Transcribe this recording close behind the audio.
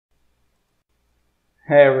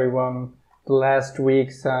Hey everyone, the last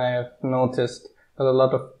weeks I've noticed that a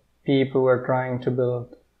lot of people were trying to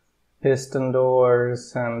build piston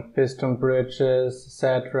doors and piston bridges,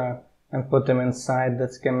 etc. and put them inside the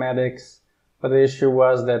schematics. But the issue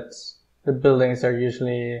was that the buildings are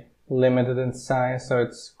usually limited in size, so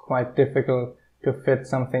it's quite difficult to fit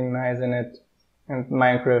something nice in it. And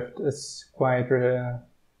Minecraft is quite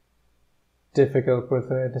difficult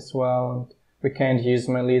with it as well. And we can't use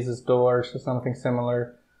Melissa's doors or something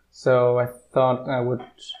similar. So I thought I would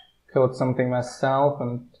code something myself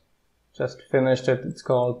and just finished it. It's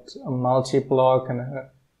called a multi-block, and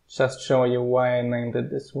I'll just show you why I named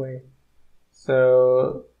it this way.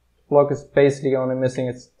 So the block is basically only missing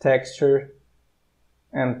its texture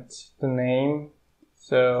and the name.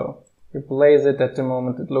 So you place it. At the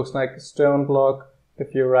moment it looks like a stone block.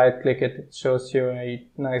 If you right click it, it shows you a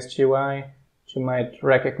nice GUI. You might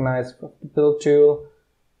recognize from the build tool.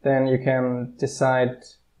 Then you can decide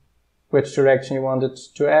which direction you want it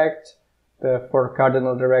to act. The four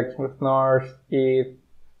cardinal direction with north, east,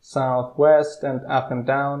 south, west, and up and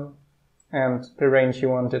down. And the range you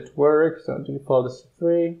want it to work. So the default is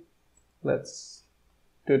 3. Let's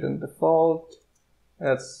do the default.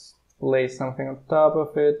 Let's place something on top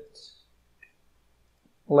of it.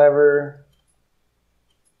 Lever.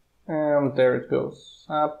 And there it goes.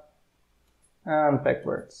 Up and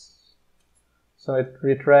backwards. So it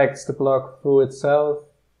retracts the block through itself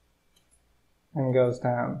and goes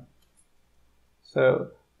down.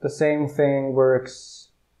 So the same thing works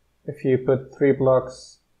if you put 3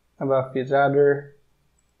 blocks above each other,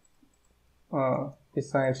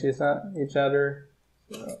 besides each other.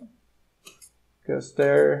 So goes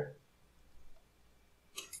there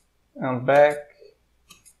and back.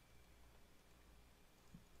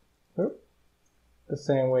 The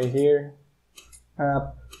same way here.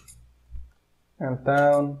 Up and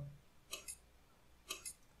down.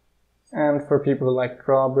 And for people who like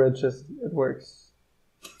drawbridges, it works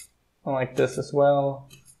like this as well.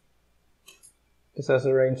 This has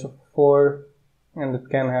a range of 4, and it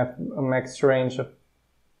can have a max range of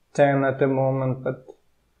 10 at the moment, but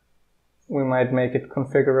we might make it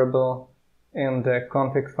configurable in the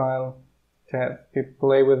config file to have people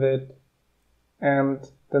play with it. And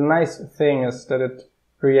the nice thing is that it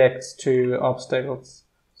reacts to obstacles.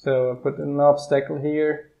 So I put an obstacle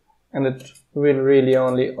here, and it will really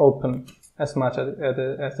only open as much as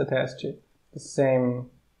it has to. The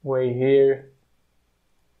same way here.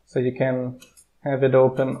 So you can have it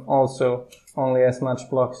open also only as much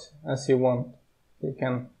blocks as you want. You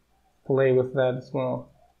can play with that as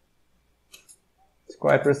well. It's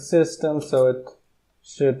quite resistant, so it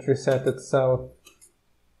should reset itself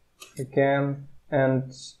again.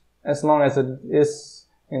 And as long as it is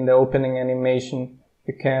in the opening animation,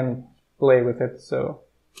 you can play with it. So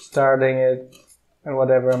starting it and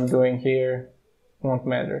whatever I'm doing here won't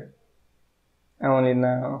matter. Only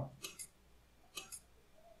now.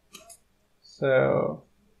 So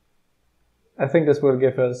I think this will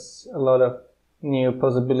give us a lot of new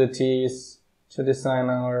possibilities to design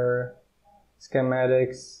our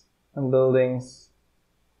schematics and buildings.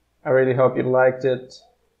 I really hope you liked it.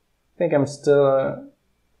 I think I'm still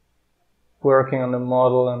working on the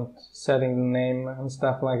model and setting the name and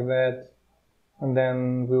stuff like that. And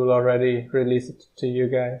then we will already release it to you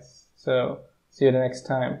guys. So see you the next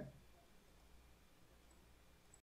time.